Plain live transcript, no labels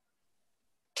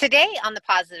Today on the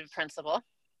Positive Principle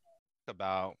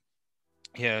about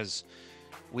is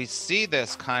we see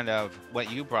this kind of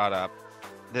what you brought up,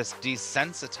 this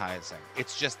desensitizing.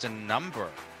 It's just a number.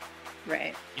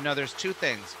 Right. You know, there's two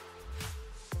things.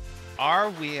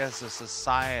 Are we as a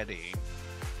society,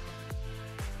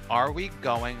 are we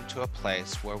going to a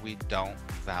place where we don't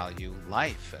value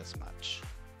life as much?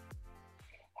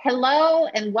 Hello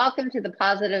and welcome to the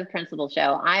Positive Principle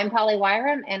Show. I'm Polly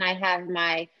Wyram and I have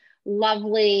my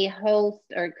lovely host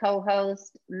or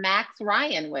co-host Max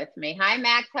Ryan with me. Hi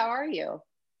Max, how are you?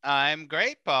 I'm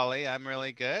great, Polly. I'm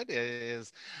really good.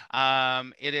 It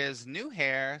is new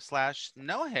hair /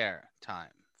 no hair time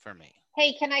for me.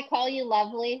 Hey, can I call you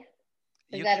lovely?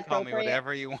 You can call me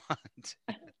whatever you want.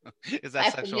 Is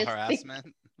that sexual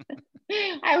harassment?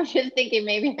 I was just thinking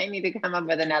maybe I need to come up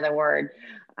with another word.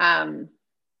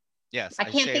 Yes, I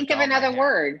can't think of another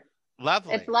word.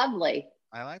 Lovely. It's lovely.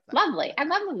 I like that. Lovely. I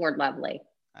love the word lovely.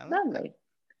 I like lovely. That.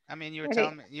 I mean,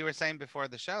 you were saying before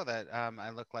the show that I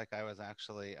look like I was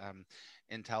actually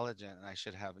intelligent, and I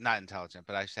should have not intelligent,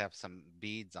 but I should have some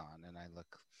beads on, and I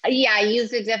look. Yeah, I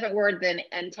used a different word than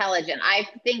intelligent. I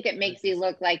think it makes you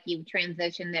look like you've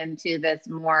transitioned into this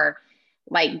more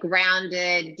like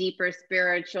grounded, deeper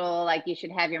spiritual, like you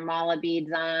should have your mala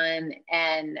beads on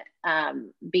and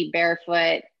be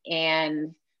barefoot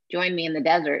and join me in the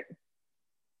desert.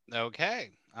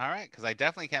 Okay. All right. Because I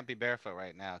definitely can't be barefoot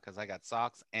right now because I got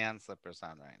socks and slippers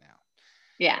on right now.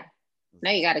 Yeah.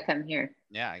 Now you got to come here.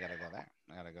 Yeah, I got to go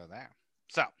there.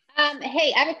 So.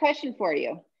 Hey, I have a question for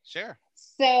you. Sure.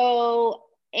 So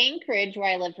Anchorage,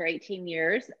 where I lived for 18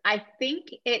 years, I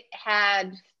think it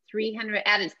had 300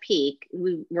 at its peak.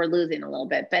 We were losing a little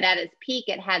bit, but at its peak,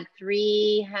 it had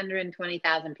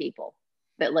 320,000 people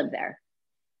that lived there.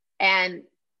 And,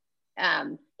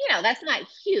 that's not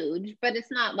huge, but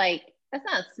it's not like, that's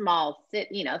not a small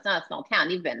city, it's not a small town.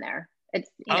 You've been there. It's,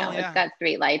 it's got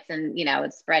street lights and,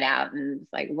 it's spread out and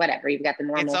it's like, whatever, you've got the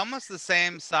normal. It's almost the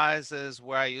same size as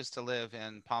where I used to live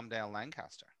in Palmdale,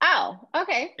 Lancaster. Oh,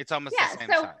 okay. It's almost the same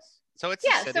size. So it's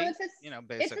a city,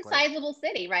 basically. It's a sizable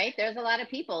city, right? There's a lot of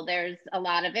people. There's a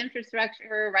lot of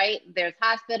infrastructure, right? There's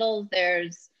hospitals.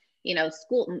 There's,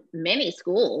 many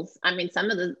schools. I mean, some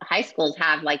of the high schools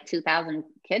have like 2,000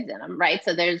 kids in them, right?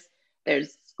 So there's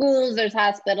schools, there's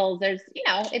hospitals, there's,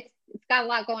 it's got a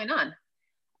lot going on.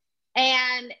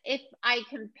 And if I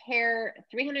compare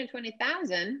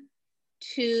 320,000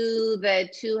 to the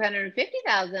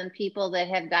 250,000 people that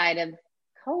have died of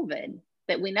COVID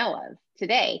that we know of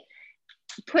today,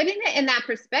 putting it in that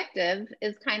perspective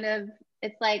is kind of,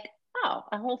 it's like, oh,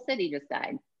 a whole city just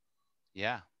died.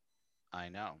 Yeah, I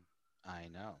know.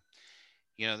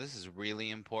 This is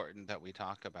really important that we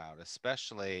talk about,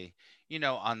 especially,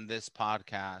 on this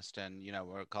podcast and,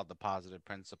 we're called the Positive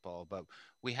Principle, but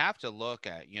we have to look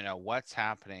at, what's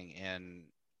happening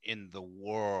in the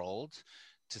world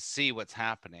to see what's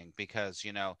happening because,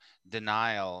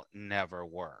 denial never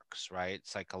works, right?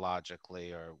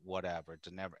 Psychologically or whatever,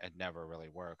 it never really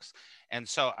works. And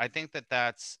so I think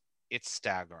it's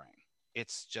staggering.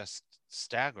 It's just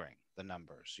staggering, the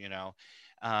numbers,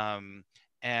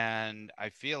 and I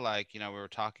feel like, we were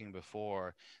talking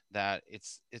before that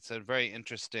it's a very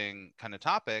interesting kind of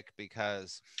topic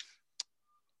because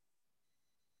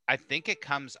I think it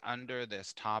comes under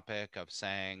this topic of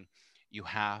saying you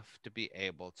have to be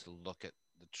able to look at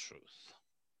the truth.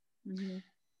 Mm-hmm.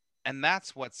 And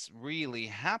that's what's really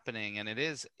happening. And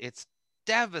it's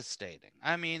devastating.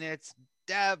 I mean, it's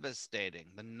devastating.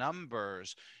 The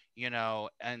numbers,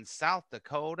 in South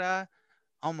Dakota,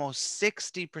 almost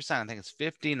 60%, I think it's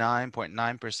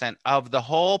 59.9% of the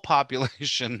whole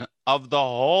population of the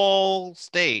whole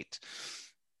state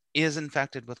is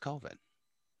infected with COVID.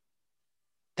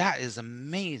 That is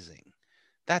amazing.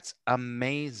 That's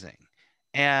amazing.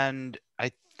 And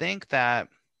I think that,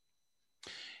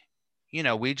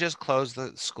 we just closed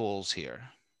the schools here.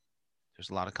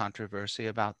 There's a lot of controversy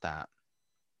about that.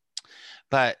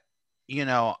 But,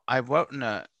 I wrote in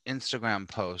an Instagram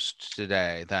post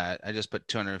today that I just put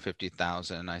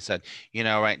 250,000. I said,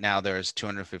 right now there's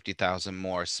 250,000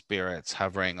 more spirits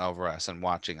hovering over us and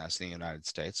watching us in the United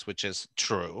States, which is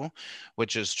true.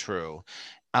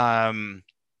 But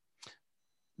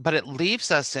it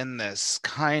leaves us in this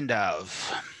kind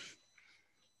of,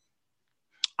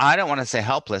 I don't want to say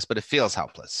helpless, but it feels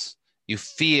helpless. You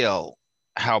feel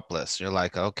helpless. You're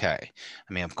like, okay.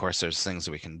 I mean, of course, there's things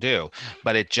that we can do,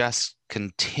 but it just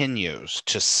continues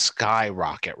to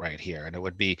skyrocket right here. And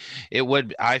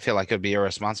I feel like it would be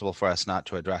irresponsible for us not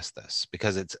to address this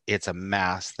because it's a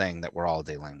mass thing that we're all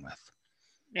dealing with.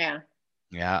 Yeah.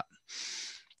 Yeah.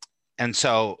 And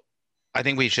so I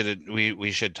think we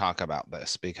should talk about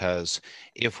this, because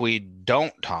if we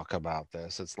don't talk about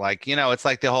this, it's like, it's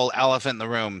like the whole elephant in the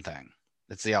room thing.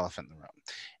 It's the elephant in the room.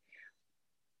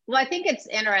 Well, I think it's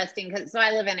interesting because so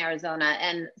I live in Arizona,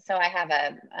 and so I have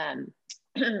a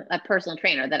a personal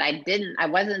trainer that I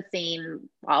wasn't seeing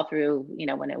all through,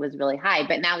 when it was really high,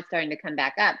 but now it's starting to come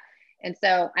back up. And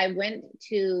so I went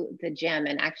to the gym,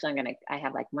 and actually I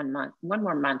have like 1 month, one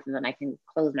more month, and then I can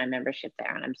close my membership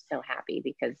there. And I'm so happy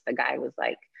because the guy was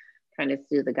like trying to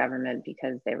sue the government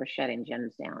because they were shutting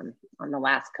gyms down on the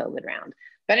last COVID round.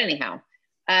 But anyhow,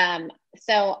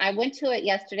 so I went to it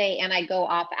yesterday, and I go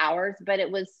off hours, but it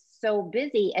was so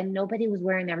busy and nobody was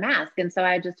wearing their mask. And so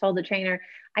I just told the trainer,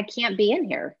 I can't be in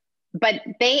here. But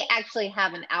they actually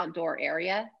have an outdoor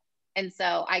area. And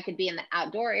so I could be in the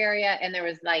outdoor area, and there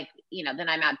was like, then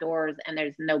I'm outdoors and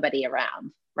there's nobody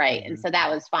around. Right. And Mm-hmm. so that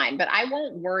was fine. But I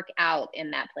won't work out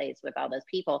in that place with all those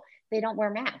people. They don't wear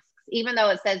masks, even though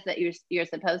it says that you're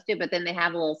supposed to. But then they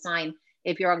have a little sign,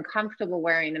 if you're uncomfortable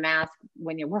wearing the mask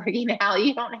when you're working out,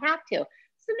 you don't have to.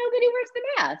 So nobody wears the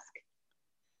mask.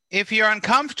 If you're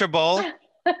uncomfortable,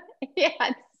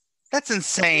 Yeah. that's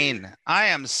insane. I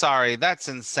am sorry. That's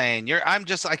insane. I'm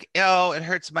just like, oh, it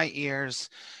hurts my ears.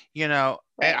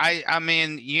 Right. I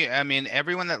mean,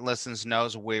 everyone that listens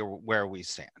knows where we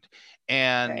stand.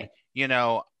 And,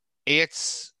 Right.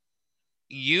 it's,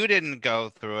 you didn't go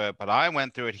through it, but I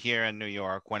went through it here in New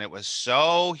York when it was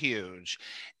so huge.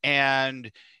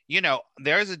 And,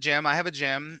 there's a gym. I have a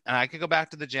gym, and I could go back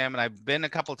to the gym, and I've been a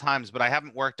couple of times, but I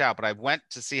haven't worked out, but I went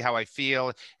to see how I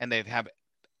feel, and it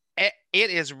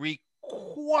is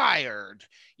required.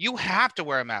 You have to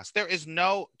wear a mask. There is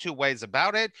no two ways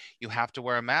about it. You have to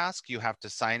wear a mask. You have to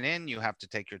sign in. You have to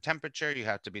take your temperature. You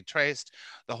have to be traced,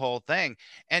 the whole thing.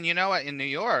 And you know what? In New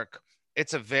York,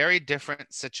 it's a very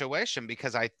different situation,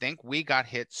 because I think we got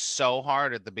hit so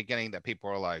hard at the beginning that people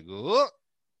were like, "Ooh,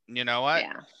 you know what?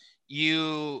 Yeah.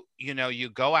 You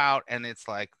go out and it's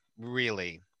like,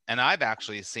 really." And I've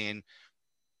actually seen,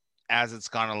 as it's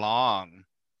gone along,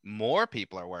 more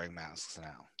people are wearing masks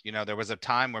now. There was a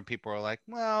time where people were like,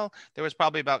 well, there was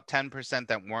probably about 10%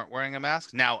 that weren't wearing a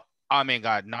mask. Now, I mean,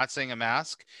 God, not seeing a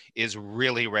mask is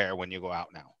really rare when you go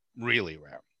out now, really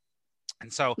rare.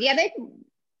 And so, Yeah.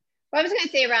 Well, I was going to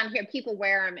say around here, people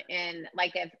wear them in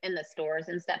like if in the stores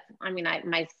and stuff. I mean,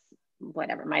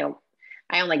 whatever,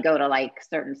 I only go to like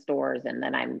certain stores, and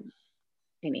then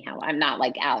anyhow, I'm not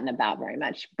like out and about very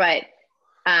much, but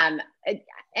um,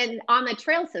 and on the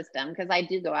trail system, because I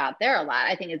do go out there a lot,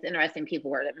 I think it's interesting people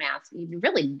wear the mask. You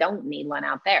really don't need one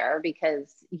out there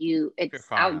because you're it's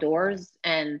far enough away. outdoors,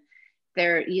 and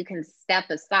there you can step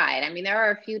aside. I mean, there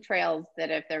are a few trails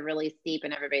that if they're really steep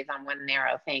and everybody's on one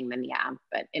narrow thing, then yeah,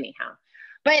 but anyhow.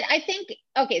 But I think,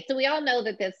 okay, so we all know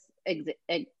that this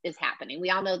is happening.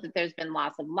 We all know that there's been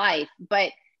loss of life,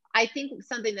 but I think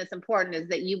something that's important is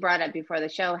that you brought up before the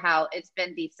show how it's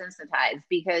been desensitized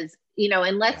because,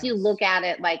 unless you Yes. look at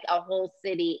it like a whole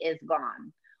city is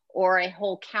gone or a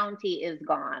whole county is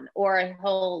gone or a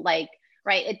whole, like,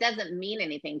 right, it doesn't mean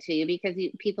anything to you because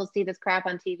people see this crap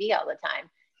on TV all the time,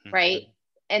 right? Mm-hmm.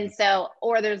 And Mm-hmm. so,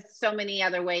 or there's so many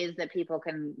other ways that people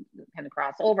can kind of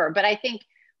cross over. But I think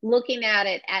looking at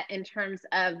it in terms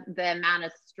of the amount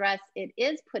of stress it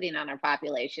is putting on our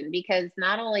population, because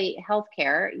not only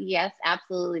healthcare, yes,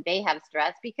 absolutely, they have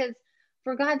stress because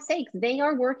for God's sakes, they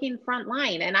are working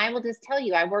frontline. And I will just tell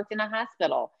you, I worked in a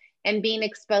hospital, and being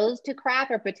exposed to crap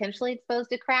or potentially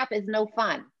exposed to crap is no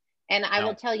fun. And I will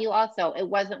No. tell you also, it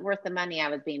wasn't worth the money I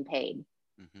was being paid.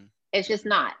 Mm-hmm. It's just Mm-hmm.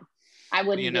 not. I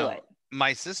Well, wouldn't do it.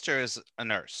 my sister is a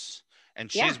nurse,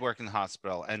 and Yeah. she's worked in the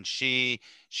hospital, and she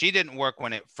didn't work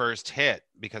when it first hit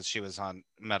because she was on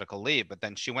medical leave, but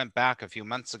then she went back a few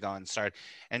months ago and started,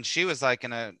 and she was like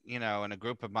in a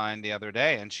group of mine the other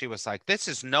day, and she was like, this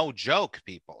is no joke,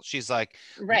 people. She's like,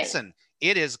 Right. listen,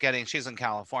 she's in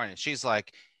California. She's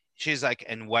like,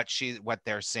 and what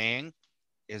they're saying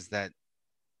is that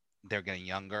they're getting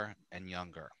younger and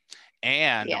younger.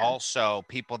 And Yeah. also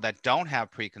people that don't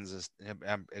have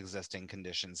pre-existing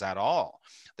conditions at all,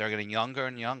 they're getting younger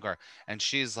and younger. And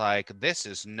she's like, this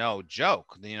is no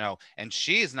joke, and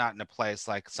she's not in a place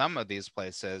like some of these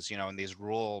places, in these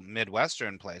rural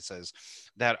Midwestern places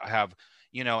that have,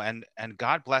 and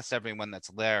God bless everyone that's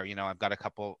there. I've got a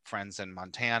couple friends in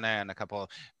Montana and a couple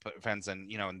friends in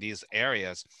these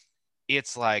areas.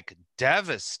 It's like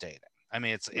devastating. I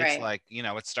mean, it's Right. like,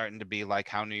 it's starting to be like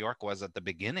how New York was at the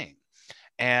beginning.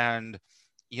 And,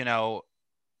 you know,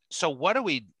 so what do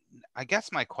we, I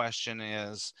guess my question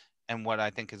is, and what I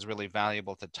think is really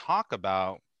valuable to talk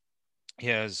about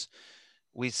is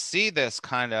we see this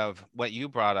kind of what you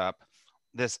brought up.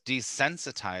 this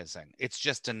desensitizing. It's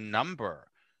just a number.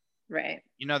 Right.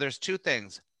 There's two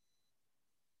things.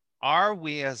 Are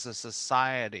we as a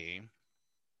society,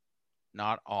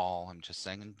 not all, I'm just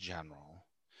saying in general,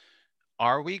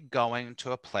 are we going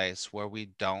to a place where we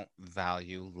don't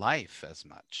value life as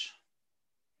much?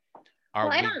 Are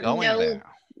Well, I we don't going know. there?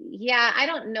 Yeah, I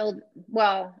don't know.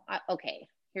 Well, okay.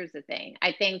 Here's the thing.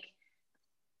 I think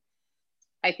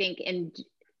in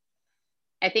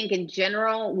I think in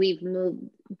general we've moved.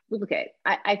 Look at.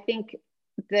 I think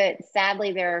that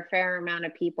sadly there are a fair amount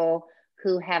of people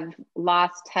who have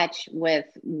lost touch with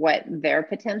what their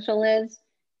potential is,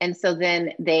 and so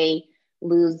then they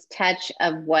lose touch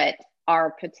of what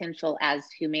our potential as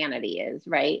humanity is,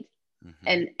 right?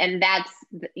 Mm-hmm. And that's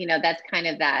that's kind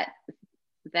of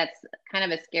that's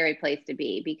kind of a scary place to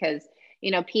be, because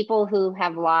people who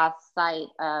have lost sight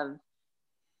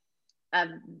of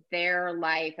their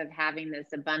life, of having this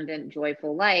abundant,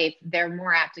 joyful life, they're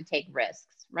more apt to take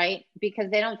risks, right? Because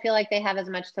they don't feel like they have as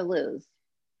much to lose.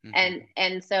 Mm-hmm.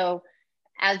 And so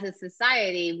as a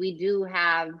society, we do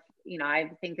have,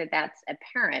 I think that that's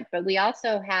apparent, but we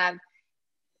also have,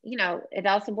 it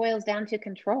also boils down to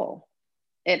control.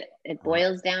 It Uh,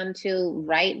 boils down to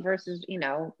right versus,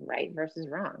 right versus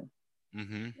wrong.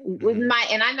 mm-hmm. With Mm-hmm. my,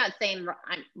 and I'm not saying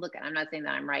I'm not saying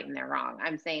that I'm right and they're wrong.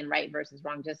 I'm saying right versus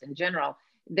wrong just in general.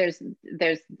 There's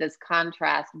this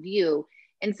contrast view.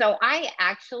 And so I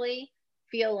actually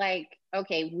feel like,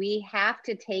 okay, we have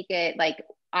to take it like,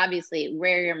 obviously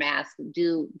wear your mask,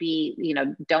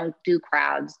 don't do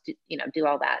crowds, do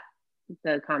all that,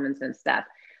 the common sense stuff.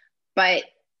 But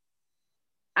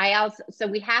so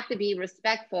we have to be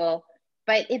respectful.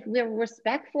 But if we're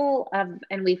respectful of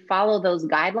and we follow those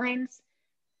guidelines,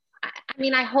 I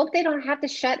mean, I hope they don't have to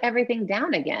shut everything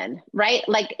down again, right?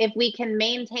 Like if we can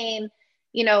maintain,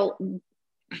 you know,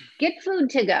 get food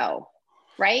to go,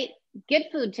 right?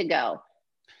 Get food to go.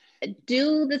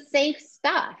 Do the safe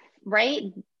stuff, right?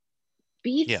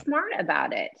 Be Yeah. smart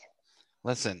about it.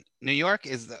 Listen, New York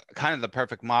is kind of the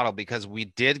perfect model because we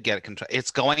did get control.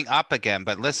 It's going up again,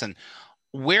 but listen,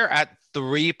 we're at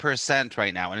 3%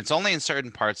 right now, and it's only in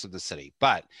certain parts of the city,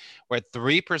 but we're at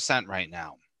 3% right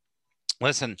now.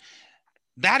 Listen,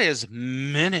 that is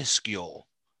minuscule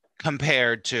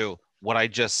compared to what I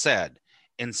just said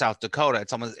in South Dakota.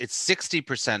 It's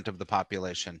 60% of the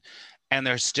population, and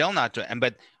they're still not doing.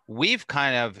 But we've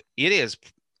kind of it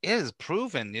is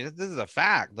proven. This is a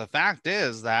fact. The fact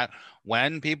is that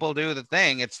when people do the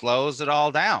thing, it slows it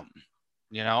all down.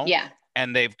 You know, Yeah.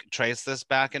 and they've traced this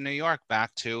back in New York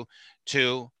back to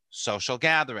social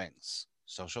gatherings,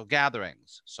 social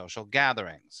gatherings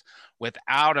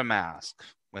without a mask,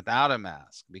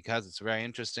 because it's very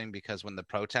interesting, because when the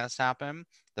protests happened,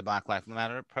 the Black Lives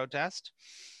Matter protest,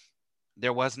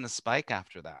 there wasn't a spike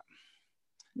after that.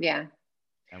 Yeah.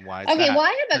 And why is Okay. Well, that? I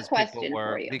have a Because question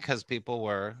for you. people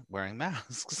were wearing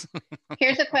masks.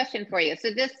 Here's a question for you.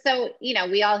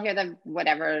 We all hear the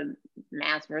whatever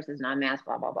mask versus non-mask,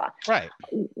 blah, blah, blah. Right.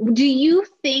 Do you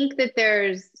think that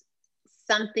there's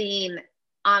something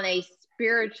on a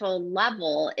spiritual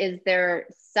level? Is there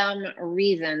some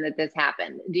reason that this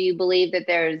happened? Do you believe that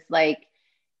there's like,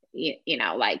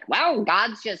 like, well,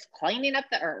 God's just cleaning up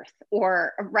the earth,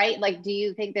 or right? Like, do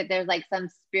you think that there's like some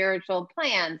spiritual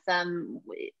plan?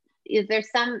 Is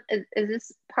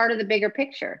this part of the bigger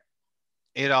picture?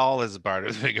 It all is a part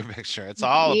of the bigger picture. It's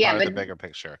all a Yeah, part of the but bigger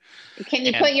picture. can you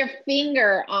And put your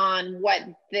finger on what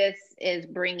this is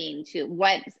bringing to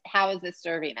how is this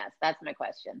serving us? That's my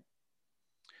question.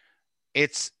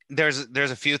 there's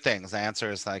a few things. The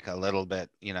answer is like a little bit,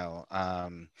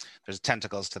 there's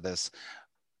tentacles to this.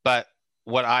 But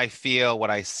what I feel, what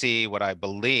I see, what I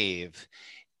believe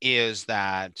is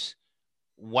that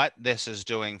what this is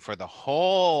doing for the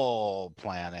whole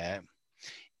planet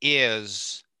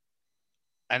is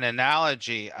an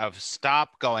analogy of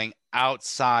stop going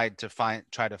outside to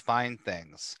try to find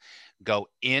things. Go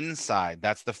inside.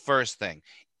 That's the first thing.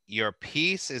 Your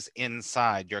peace is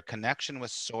inside. Your connection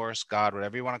with source, God,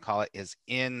 whatever you want to call it, is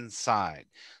inside.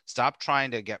 Stop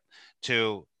trying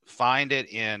to find it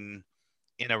in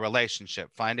a relationship,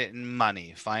 find it in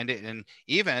money, find it in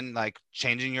even like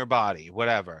changing your body,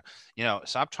 whatever.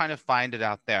 Stop trying to find it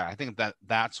out there. I think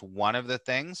that's one of the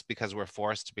things, because we're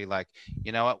forced to be like,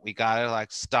 you know what, we gotta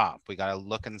like stop, we gotta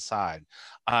look inside.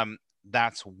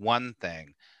 That's one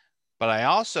thing. But I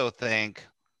also think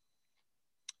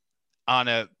on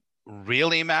a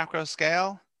really macro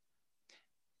scale,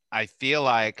 I feel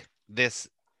like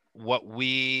what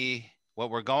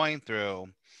we're going through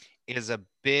is a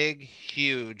big,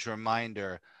 huge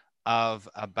reminder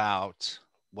about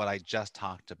what I just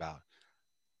talked about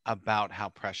how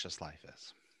precious life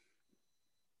is.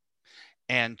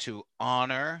 and to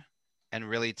honor and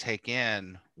really take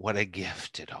in what a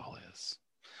gift it all is.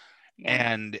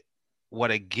 Yeah. And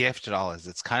what a gift it all is.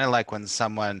 It's kind of like when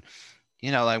someone,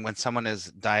 like when someone is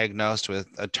diagnosed with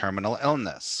a terminal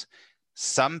illness,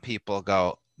 some people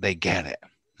go, they get it.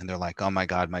 And they're like, oh my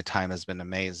God, my time has been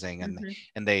amazing. Hmm.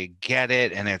 And they get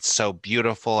it. And it's so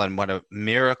beautiful. And what a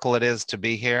miracle it is to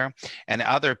be here. And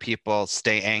other people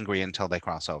stay angry until they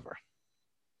cross over.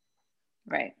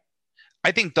 Right.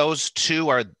 I think those two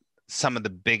are some of the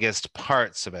biggest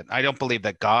parts of it. I don't believe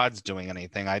that God's doing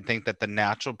anything. I think that the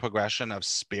natural progression of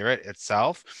spirit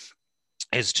itself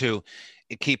is to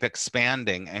keep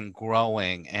expanding and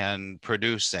growing and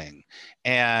producing.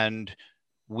 And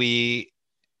we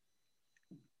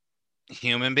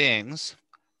human beings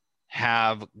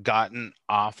have gotten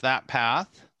off that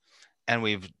path, and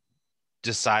we've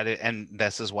decided, and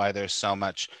this is why there's so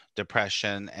much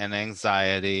depression and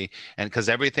anxiety, and because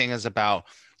everything is about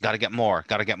got to get more,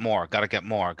 got to get more, got to get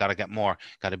more, got to get more,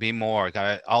 got to be more, got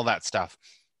to all that stuff.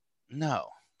 No,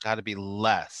 got to be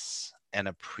less and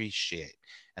appreciate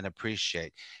and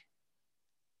appreciate.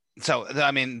 So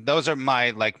I mean, those are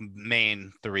my like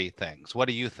main three things. What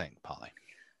do you think, Polly?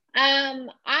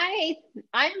 I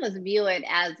almost view it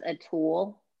as a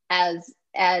tool, as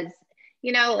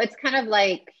it's kind of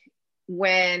like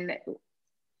when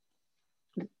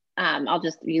I'll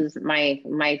just use my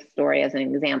story as an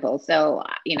example. So,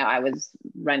 I was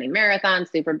running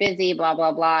marathons, super busy, blah,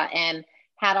 blah, blah, and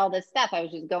had all this stuff. I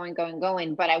was just going, going,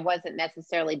 going, but I wasn't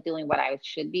necessarily doing what I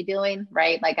should be doing,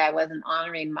 right? Like I wasn't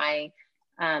honoring my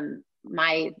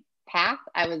path.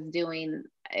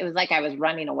 It was like I was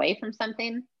running away from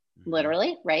something,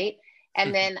 literally, right?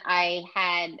 And then I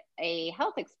had a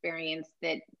health experience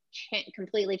that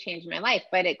completely changed my life,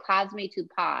 but it caused me to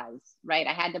pause, right?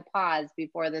 I had to pause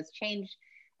before this change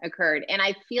occurred. And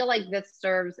I feel like this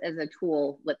serves as a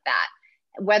tool with that.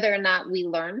 Whether or not we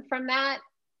learn from that,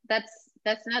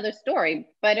 that's another story.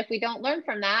 But if we don't learn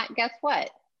from that, guess what?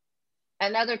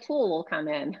 Another tool will come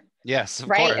in. Yes, of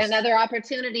Right? course. Another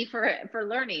opportunity for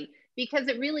learning, because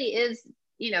it really is,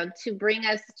 to bring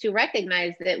us to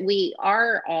recognize that we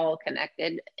are all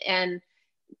connected, and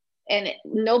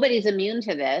nobody's immune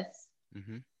to this,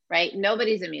 Mm-hmm. right?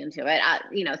 Nobody's immune to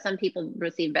it. Some people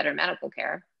receive better medical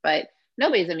care, but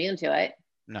nobody's immune to it.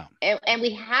 No. And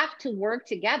we have to work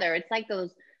together. It's like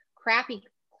those crappy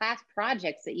class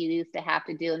projects that you used to have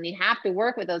to do, and you have to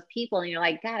work with those people, and you're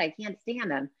like, God, I can't stand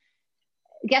them.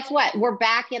 Guess what? We're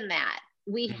back in that.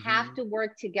 We have Mm-hmm. to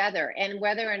work together. And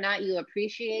whether or not you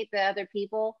appreciate the other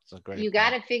people, It's a great you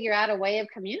got point. to figure out a way of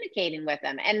communicating with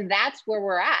them. And that's where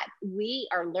we're at. We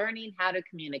are learning how to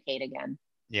communicate again.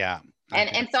 Yeah, I And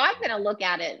think and it's so I'm going to look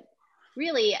at it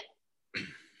really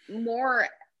more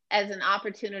as an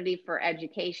opportunity for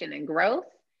education and growth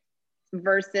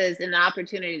versus an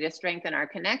opportunity to strengthen our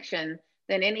connection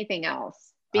than anything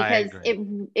else, I because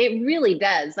agree. it really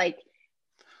does. Like,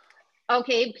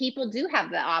 okay, people do have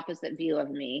the opposite view of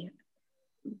me.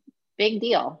 Big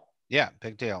deal. Yeah,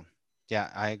 big deal. Yeah,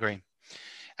 I agree.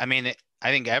 I mean, I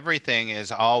think everything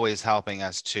is always helping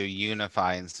us to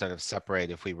unify instead of separate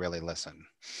if we really listen.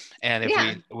 And if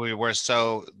Yeah. we were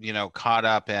so, caught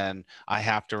up in I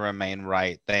have to remain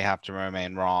right, they have to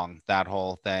remain wrong, that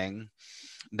whole thing,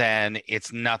 then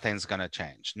it's nothing's going to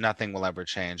change. Nothing will ever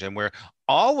change. And we're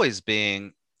always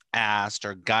being asked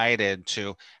or guided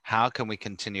to how can we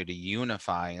continue to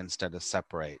unify instead of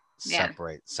separate, Yeah.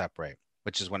 separate, separate,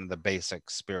 which is one of the basic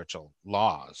spiritual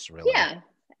laws, really. Yeah.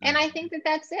 And I Mhm. think that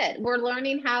that's it. We're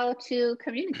learning how to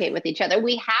communicate with each other.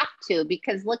 We have to,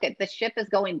 because look at the ship is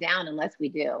going down unless we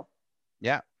do.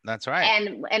 Yeah, that's right.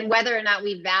 And whether or not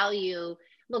we value,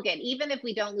 look at, even if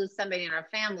we don't lose somebody in our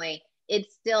family,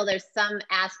 it's still, there's some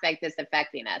aspect that's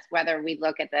affecting us, whether we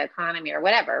look at the economy or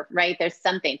whatever, right? There's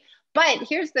something. But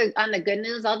here's on the good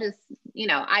news. I'll just,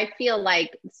 I feel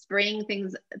like spring,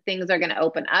 things are going to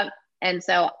open up. And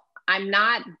so I'm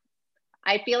not,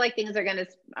 I feel like things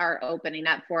are opening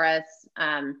up for us.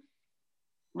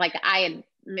 Like I had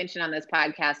mentioned on this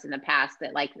podcast in the past,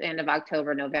 that like the end of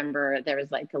October, November, there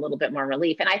was like a little bit more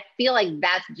relief. And I feel like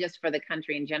that's just for the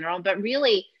country in general, but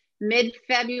really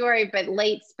mid-February, but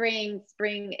late spring,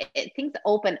 things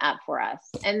open up for us,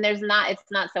 and it's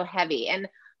not so heavy. And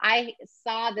I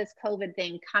saw this COVID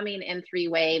thing coming in three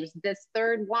waves. This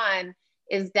third one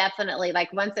is definitely,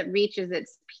 like, once it reaches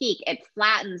its peak, it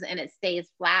flattens and it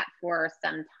stays flat for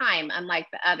some time, unlike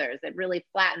the others. It really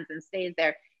flattens and stays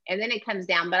there, and then it comes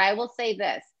down. But I will say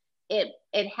this, it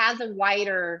has a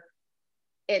wider,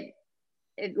 it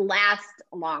lasts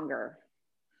longer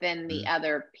than the Mhm.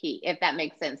 other peak, if that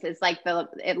makes sense. It's like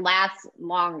it lasts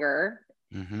longer,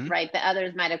 Mm-hmm. right? The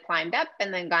others might have climbed up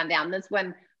and then gone down. This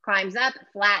one climbs up,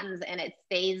 flattens, and it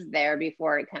stays there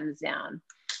before it comes down.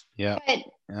 Yeah. But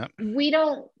Yep. we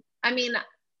don't, I mean,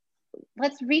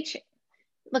 let's reach,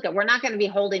 look, we're not going to be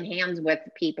holding hands with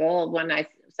people when I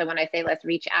say let's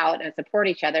reach out and support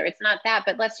each other, it's not that,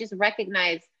 but let's just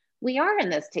recognize we are in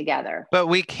this together. But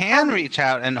we can reach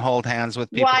out and hold hands with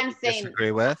Well, people we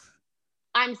disagree with.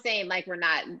 I'm saying like we're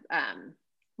not,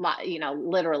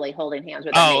 literally holding hands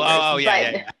with our Oh, neighbors, oh, oh, yeah,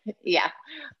 yeah, but yeah. yeah,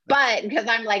 but because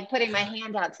I'm like putting my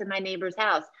hand out to my neighbor's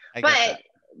house, I get but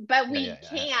that. Yeah, we yeah,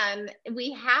 yeah.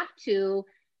 we have to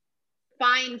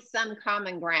find some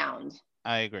common ground.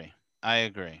 I agree. I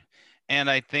agree. And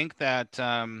I think that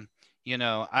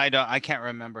I can't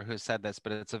remember who said this,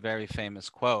 but it's a very famous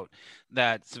quote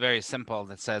that's very simple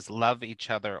that says, "Love each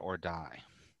other or die."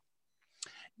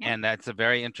 Yeah. And that's a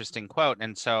very interesting quote.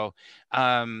 And so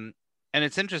and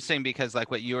it's interesting because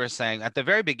like what you were saying at the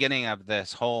very beginning of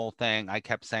this whole thing, I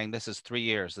kept saying this is 3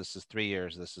 years, this is 3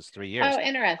 years, this is 3 years. Oh, I kept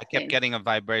interesting. getting a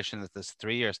vibration that this is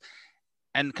 3 years.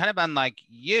 And kind of unlike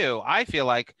you, I feel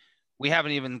like we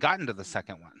haven't even gotten to the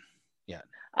second one yet.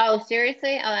 Oh,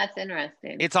 seriously? Oh, that's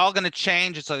interesting. It's all going to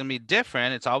change. It's all going to be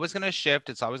different. It's always going to shift.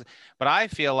 But I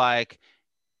feel like,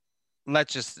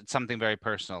 it's something very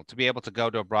personal to be able to go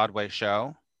to a Broadway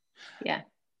show. Yeah.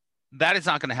 That is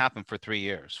not going to happen for 3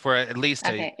 years, for at least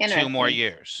Okay. 2 more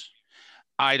years.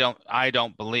 I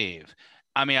don't believe.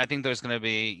 I mean, I think there's going to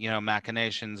be,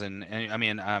 machinations and I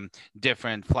mean,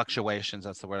 different fluctuations.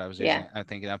 That's the word I was Yeah. using. I'm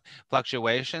thinking of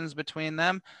fluctuations between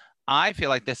them. I feel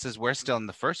like we're still in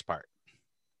the first part.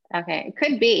 Okay. It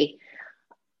could be.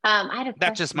 I had a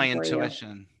That's just my question for you.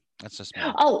 intuition. That's just my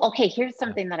intuition. Oh, okay. Here's Yeah.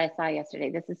 something that I saw yesterday.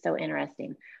 This is so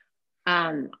interesting.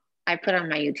 I put on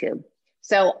my YouTube.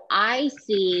 So I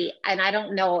see, and I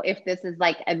don't know if this is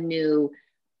like a new,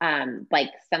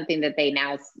 like something that they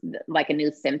now like a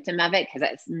new symptom of it because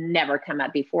it's never come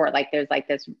up before. Like there's like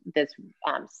this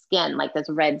skin, like this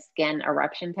red skin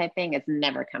eruption type thing. It's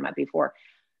never come up before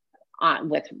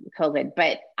with COVID,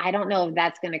 but I don't know if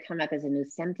that's going to come up as a new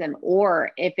symptom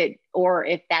or if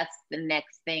that's the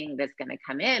next thing that's going to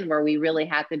come in where we really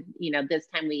have to, this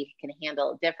time we can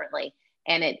handle it differently.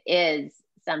 And it is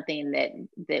something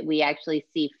that we actually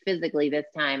see physically this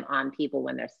time on people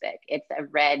when they're sick. It's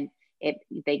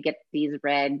they get these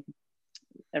red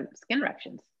skin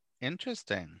eruptions.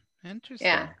 Interesting. Yeah.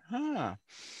 Interesting. Huh.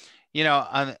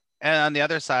 And on the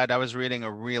other side, I was reading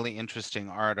a really interesting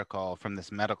article from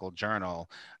this medical journal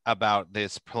about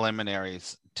this preliminary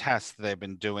test they've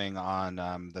been doing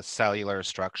on the cellular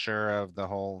structure of the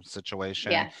whole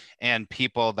situation Yeah. and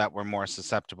people that were more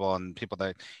susceptible and people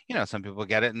that, some people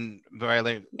get it and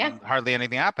Yeah. hardly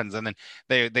anything happens. And then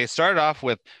they started off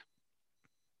with,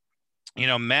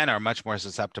 men are much more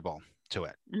susceptible to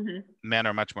it. Mm-hmm. Men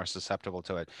are much more susceptible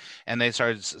to it, and they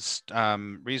started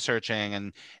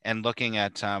researching and looking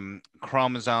at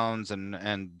chromosomes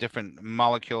and different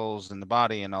molecules in the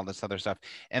body and all this other stuff,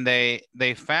 and they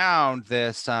found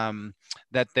this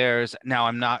that there's now I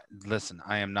am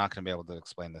not going to be able to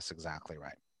explain this exactly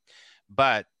right,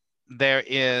 but there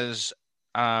is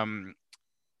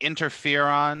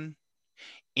interferon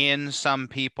in some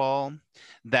people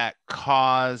that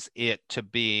cause it to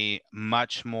be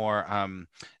much more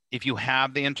if you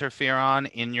have the interferon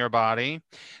in your body,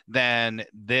 then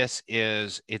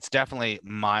it's definitely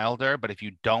milder. But if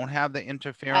you don't have the Oh,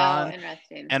 interferon,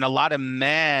 interesting. and a lot of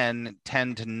men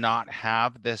tend to not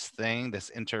have this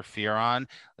interferon.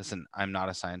 Listen, I'm not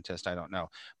a scientist, I don't know,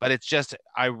 but it's just,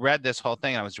 I read this whole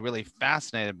thing and I was really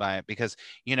fascinated by it because,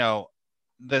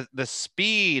 the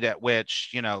speed at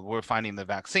which we're finding the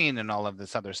vaccine and all of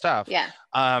this other stuff, Yeah.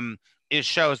 it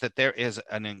shows that there is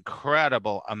an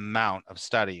incredible amount of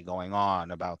study going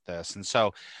on about this. And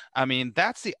so, I mean,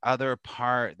 that's the other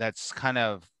part that's kind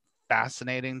of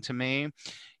fascinating to me,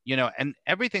 and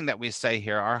everything that we say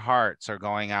here, our hearts are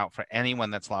going out for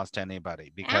anyone that's lost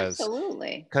anybody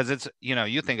Absolutely. because it's,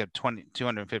 you think of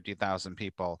 250,000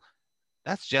 people,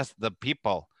 that's just the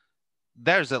people.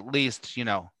 There's at least,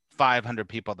 500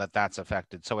 people that's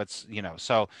affected. So it's,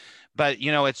 but,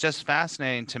 it's just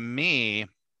fascinating to me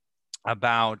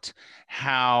about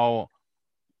how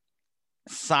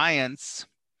science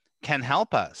can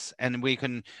help us and we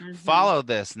can follow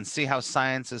this and see how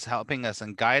science is helping us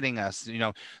and guiding us,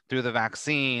 through the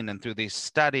vaccine and through these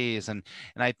studies. And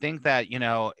I think that,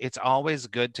 it's always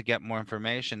good to get more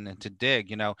information and to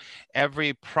dig.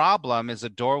 Every problem is a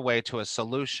doorway to a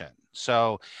solution.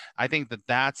 So I think that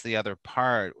that's the other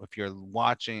part. If you're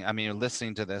watching, I mean, you're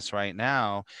listening to this right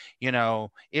now,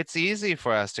 it's easy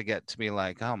for us to get to be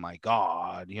like, oh my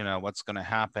God, what's going to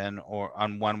happen or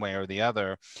on one way or the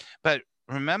other. But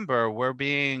remember,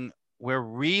 we're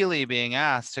really being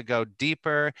asked to go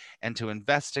deeper and to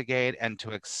investigate and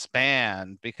to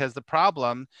expand, because the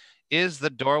problem is the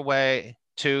doorway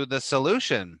to the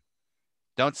solution.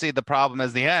 Don't see the problem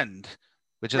as the end,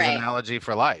 which is an Right. analogy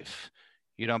for life.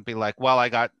 You don't be like, well, I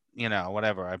got,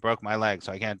 whatever, I broke my leg,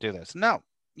 so I can't do this. No,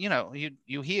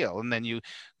 you heal and then you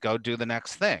go do the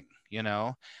next thing,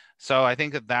 So I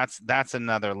think that's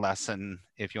another lesson,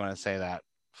 if you want to say that,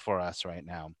 for us right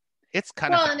now. It's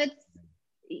kind of Well, and it's,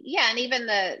 yeah, and even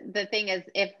the thing is,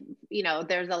 if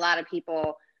there's a lot of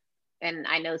people, and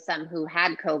I know some who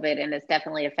had COVID, and it's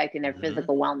definitely affecting their mm-hmm.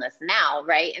 physical wellness now,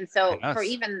 right? And so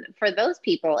Yes. for those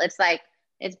people, it's like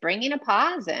it's bringing a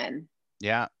pause in.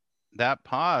 Yeah, that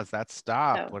pause, that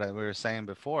stop, So what we were saying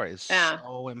before, is yeah.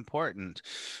 so important.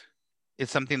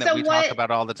 It's something that So we talk what?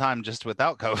 about all the time, just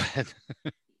without COVID.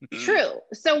 True.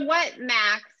 So what,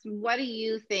 Max? What do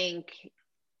you think?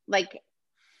 Like,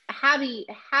 how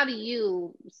do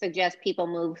you suggest people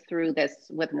move through this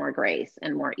with more grace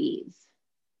and more ease?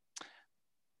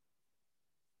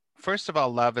 First of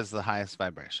all, love is the highest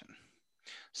vibration.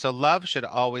 So love should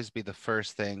always be the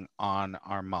first thing on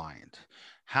our mind.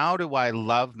 How do I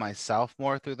love myself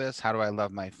more through this? How do I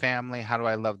love my family? How do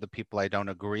I love the people I don't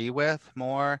agree with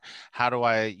more? How do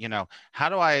I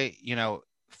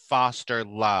foster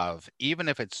love, even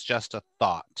if it's just a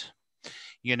thought?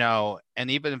 And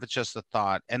even if it's just a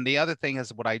thought. And the other thing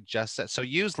is what I just said. So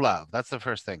use love. That's the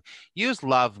first thing. Use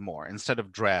love more instead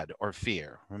of dread or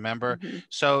fear. Remember? Mm-hmm.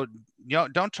 So,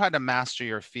 don't try to master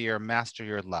your fear, master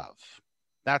your love.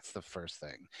 That's the first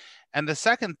thing. And the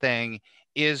second thing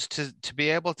is to be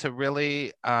able to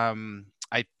really,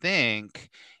 I think,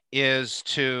 is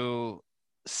to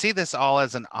see this all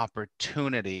as an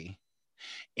opportunity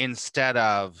instead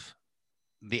of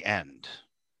the end,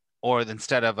 or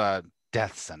instead of a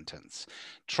death sentence.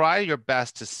 Try your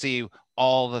best to see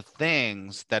all the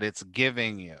things that it's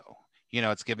giving you.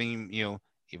 It's giving you,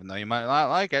 even though you might not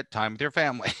like it, time with your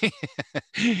family.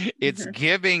 It's Mm-hmm.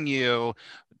 giving you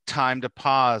time to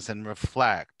pause and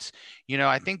reflect.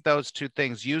 I think those two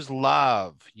things, use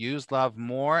love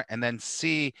more, and then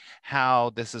see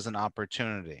how this is an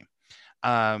opportunity.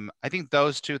 I think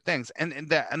those two things, and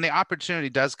the opportunity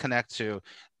does connect to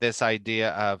this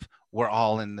idea of we're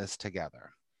all in this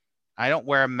together. I don't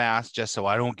wear a mask just so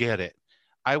I don't get it.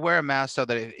 I wear a mask so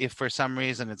that if for some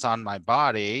reason it's on my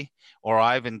body or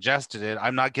I've ingested it,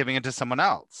 I'm not giving it to someone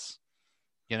else.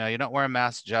 You don't wear a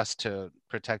mask just to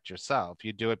protect yourself.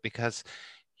 You do it because,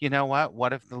 you know what?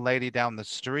 What if the lady down the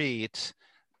street,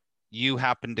 you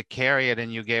happened to carry it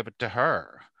and you gave it to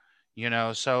her?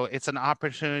 So it's an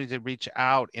opportunity to reach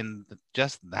out in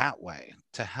just that way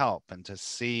to help and to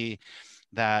see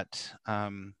that.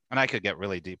 And I could get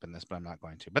really deep in this, but I'm not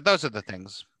going to. But those are the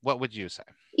things. What would you say?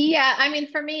 Yeah, I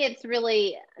mean, for me, it's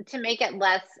really to make it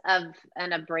less of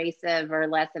an abrasive or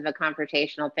less of a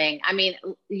confrontational thing. I mean,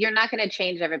 you're not going to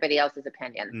change everybody else's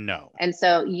opinion. No. And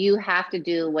so you have to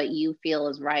do what you feel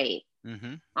is right.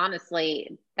 Mm-hmm.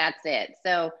 Honestly, that's it.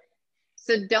 So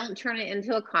don't turn it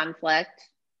into a conflict,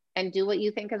 and do what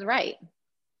you think is right.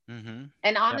 Mm-hmm.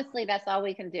 And Yep. honestly, that's all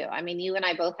we can do. I mean, you and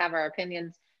I both have our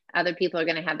opinions. Other people are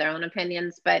going to have their own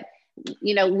opinions, but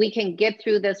we can get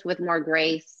through this with more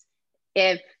grace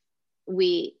if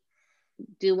we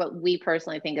do what we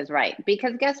personally think is right.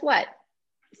 Because guess what?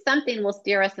 Something will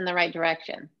steer us in the right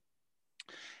direction.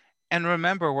 And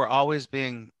remember, we're always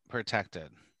being protected.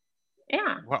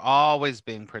 Yeah. We're always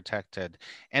being protected.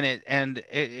 And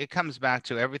it comes back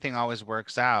to everything always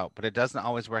works out, but it doesn't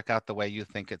always work out the way you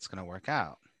think it's going to work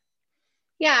out.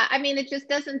 Yeah. I mean, it just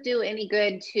doesn't do any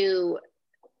good to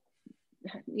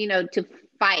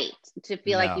fight, to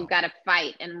feel like you've No, got to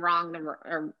fight and wrong the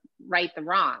or right the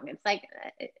wrong. It's like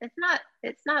it's not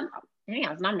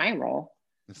my role.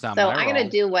 it's not So my I'm going to role.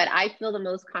 do what I feel the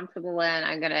most comfortable in.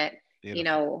 I'm going to,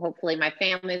 Beautiful. hopefully my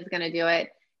family is going to do it.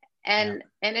 Yeah,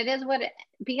 And it is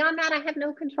beyond that, I have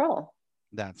no control.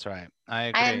 that's right.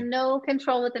 I I have agree. no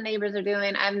control what the neighbors are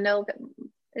doing. I have no,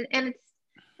 and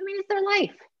it's their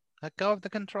life. Let go of the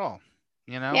control,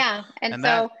 Yeah. And and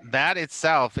that so, that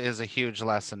itself is a huge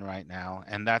lesson right now,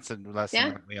 and that's a lesson yeah,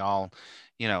 that we all,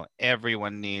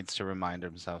 everyone needs to remind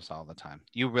themselves all the time.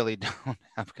 You really don't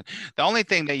have the only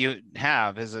thing that you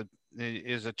have is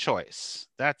a choice.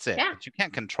 That's it, yeah. but you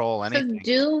can't control So anything.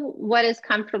 do what is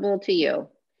comfortable to you.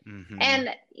 Mm-hmm. And,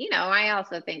 I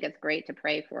also think it's great to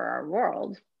pray for our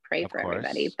world, pray Of for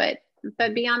everybody. course.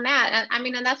 But beyond that, I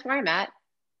mean, and that's where I'm at.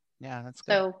 Yeah, that's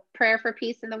good. So prayer for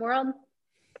peace in the world,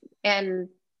 and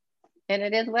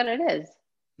it is what it is.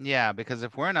 Yeah, because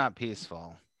if we're not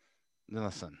peaceful,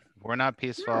 listen, if we're not No.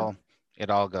 peaceful, it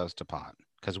all goes to pot.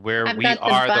 because I've got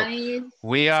the bunnies.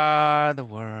 we are the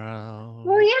Well,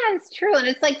 world. yeah, it's true. And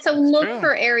it's like, so It's look true.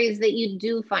 for areas that you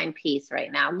do find peace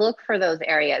right now. Look for those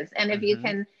areas. And if you Hmm.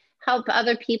 can help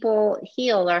other people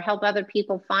heal or help other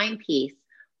people find peace,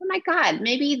 oh my God,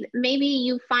 maybe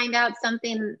you find out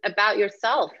something about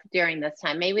yourself during this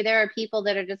time. Maybe there are people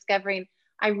that are discovering,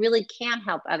 I really can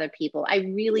help other people. I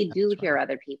really do That's hear right.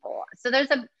 other people. So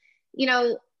you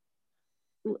know,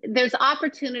 there's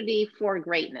opportunity for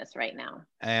greatness right now.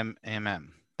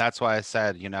 Amen. That's why I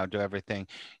said, do everything,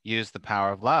 use the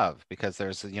power of love, because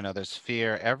there's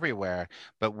fear everywhere,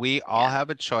 but we all Yeah. have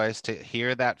a choice to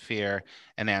hear that fear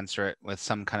and answer it with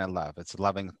some kind of love. It's a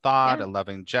loving thought, Yeah, a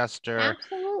loving gesture, a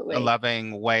absolutely.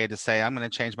 loving way to say, I'm going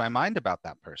to change my mind about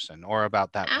that person or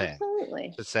about that thing.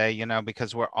 Absolutely. To say,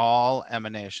 because we're all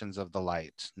emanations of the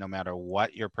light, no matter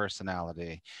what your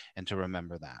personality, and to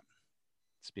remember that.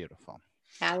 It's beautiful.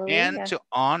 And Hallelujah. to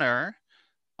honor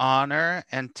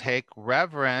and take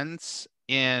reverence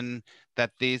in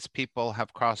that these people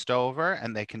have crossed over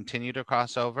and they continue to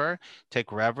cross over.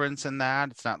 Take reverence in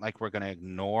that. It's not like we're going to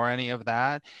ignore any of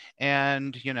that.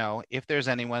 And, if there's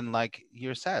anyone, like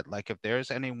you said, like if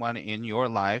there's anyone in your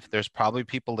life, there's probably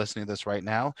people listening to this right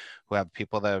now who have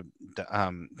people that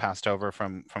passed over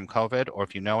from COVID, or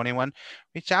if you know anyone,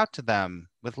 reach out to them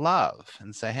with love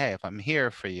and say, hey, if I'm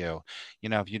here for you,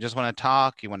 if you just want to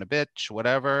talk, you want to bitch,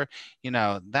 whatever,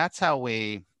 that's how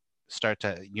we start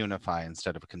to unify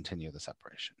instead of continue the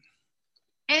separation.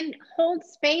 And hold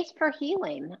space for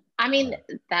healing. I mean,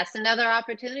 Yeah, that's another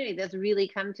opportunity that's really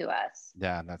come to us,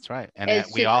 yeah, that's right. And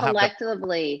is we to all have the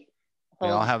collectively we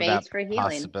all hold have that space for healing.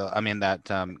 possibility. I mean, that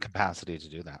capacity to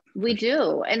do that for We sure.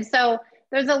 do. And so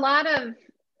there's a lot of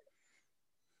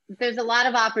there's a lot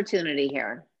of opportunity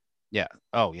here. Yeah.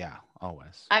 Oh, yeah.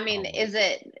 Always. I mean, is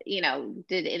Always. it,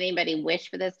 did anybody wish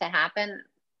for this to happen?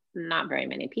 Not very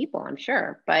many people, I'm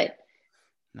sure,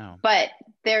 No. but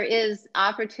there is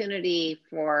opportunity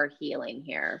for healing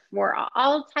here, for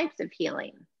all types of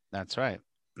healing. That's right.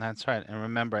 That's right. And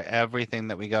remember, everything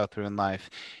that we go through in life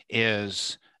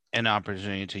is an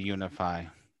opportunity to unify.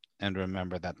 And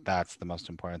remember that that's the most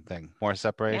important thing. More Yeah.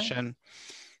 separation,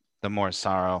 the more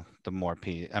sorrow, the more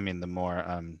peace. I mean, the more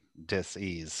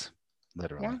dis-ease, Yeah.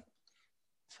 literally.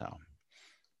 So,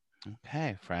 okay,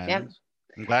 Yeah. friends.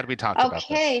 I'm glad we talked about this.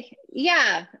 Okay.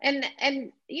 Yeah. And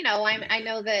I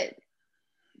know that,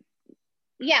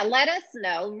 yeah, let us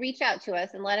know, reach out to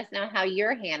us and let us know how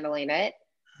you're handling it,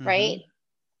 Mm-hmm. right?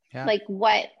 Yeah. Like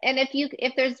what, and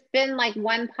if there's been like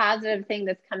one positive thing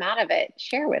that's come out of it,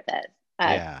 share with us.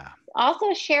 Yeah.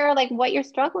 Also share like what you're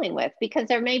struggling with, because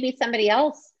there may be somebody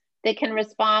else that can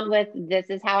respond with, this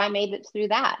is how I made it through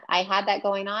that. I had that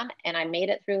going on and I made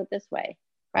it through it this way.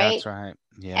 Right. That's right.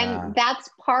 Yeah. And that's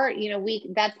part,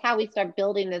 that's how we start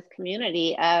building this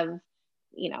community of,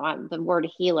 the word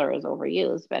healer is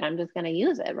overused, but I'm just going to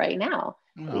use it right now.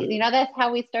 Well, That's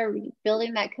how we start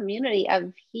building that community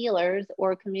of healers,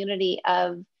 or community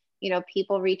of,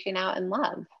 people reaching out in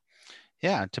love.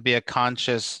 yeah,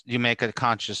 you make a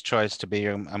conscious choice to be,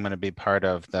 I'm going to be part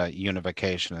of the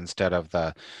unification instead of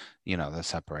the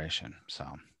separation. So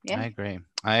Yeah. I agree.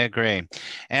 I agree.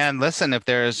 And listen, if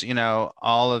there's,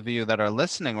 all of you that are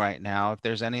listening right now, if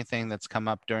there's anything that's come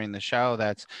up during the show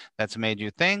that's made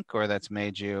you think, or that's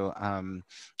made you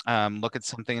look at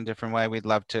something in a different way, we'd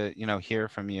love to, hear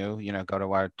from you. Go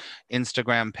to our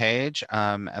Instagram page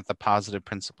at the Positive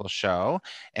Principle Show,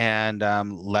 and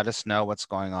let us know what's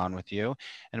going on with you.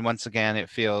 And once again, it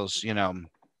feels,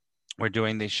 we're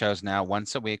doing these shows now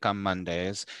once a week on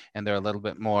Mondays, and they're a little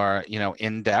bit more,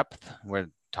 in depth. We're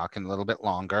talking a little bit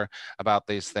longer about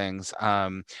these things.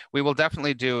 We will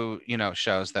definitely do,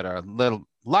 shows that are a little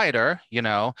lighter,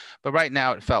 but right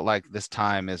now it felt like this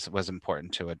time was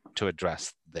important to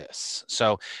address this.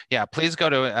 So yeah, please go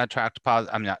to attract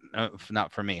positive. I'm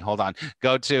not for me. Hold on.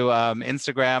 Go to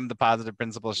Instagram, The Positive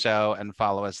Principle Show, and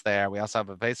follow us there. We also have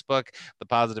a Facebook, The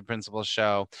Positive Principle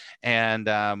Show, and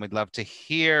we'd love to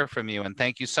hear from you. And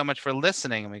thank you so much for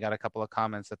listening. And we got a couple of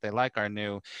comments that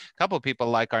couple of people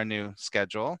like our new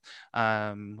schedule,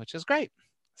 which is great.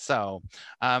 So,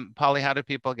 Polly, how do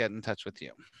people get in touch with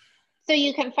you? So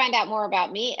you can find out more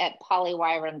about me at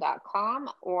pollywyram.com,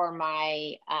 or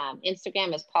my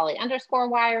Instagram is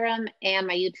polly_wyram, and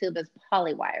my YouTube is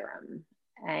pollywyram.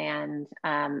 And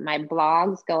my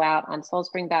blogs go out on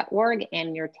soulspring.org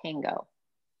and your tango.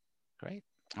 Great.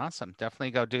 Awesome.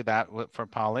 Definitely go do that for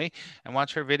Polly and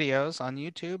watch her videos on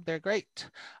YouTube. They're great.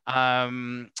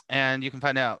 And you can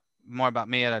find out more about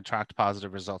me at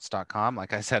attractpositiveresults.com,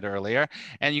 like I said earlier.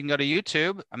 And you can go to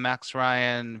YouTube, Max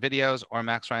Ryan Videos or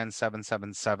Max Ryan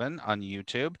 777 on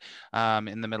YouTube.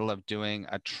 In the middle of doing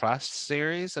a trust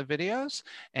series of videos,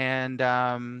 and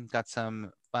got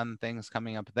some fun things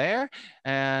coming up there.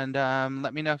 And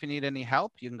let me know if you need any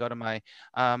help. You can go to my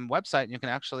website and you can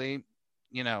actually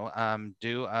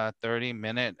do a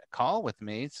 30-minute call with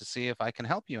me to see if I can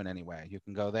help you in any way. You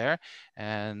can go there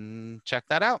and check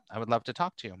that out. I would love to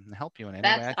talk to you and help you in any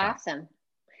way I That's can. awesome.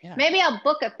 Yeah. Maybe I'll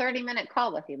book a 30-minute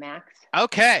call with you, Max.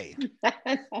 Okay.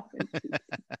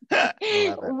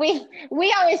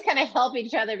 we always kind of help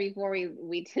each other before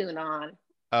we tune on.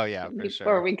 Oh yeah, for before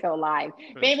sure. we go live.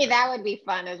 Maybe that would be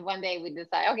fun, is one day we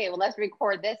decide, okay, well, let's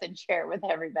record this and share it with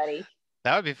everybody.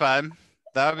 That would be fun.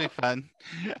 That would be fun.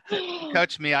 You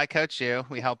coach me, I coach you.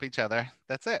 We help each other.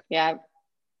 That's it. Yeah.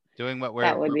 Doing what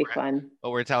fun.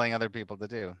 What we're telling other people to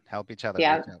do. Help each other.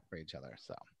 Yeah. Reach out for each other.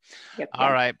 So,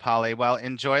 all right, Polly. Well,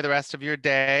 enjoy the rest of your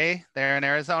day there in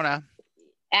Arizona.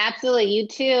 Absolutely. You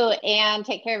too. And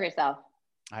take care of yourself.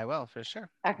 I will, for sure.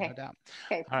 Okay. No doubt.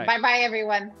 Okay. All right. Bye-bye,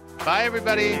 everyone. Bye,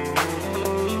 everybody.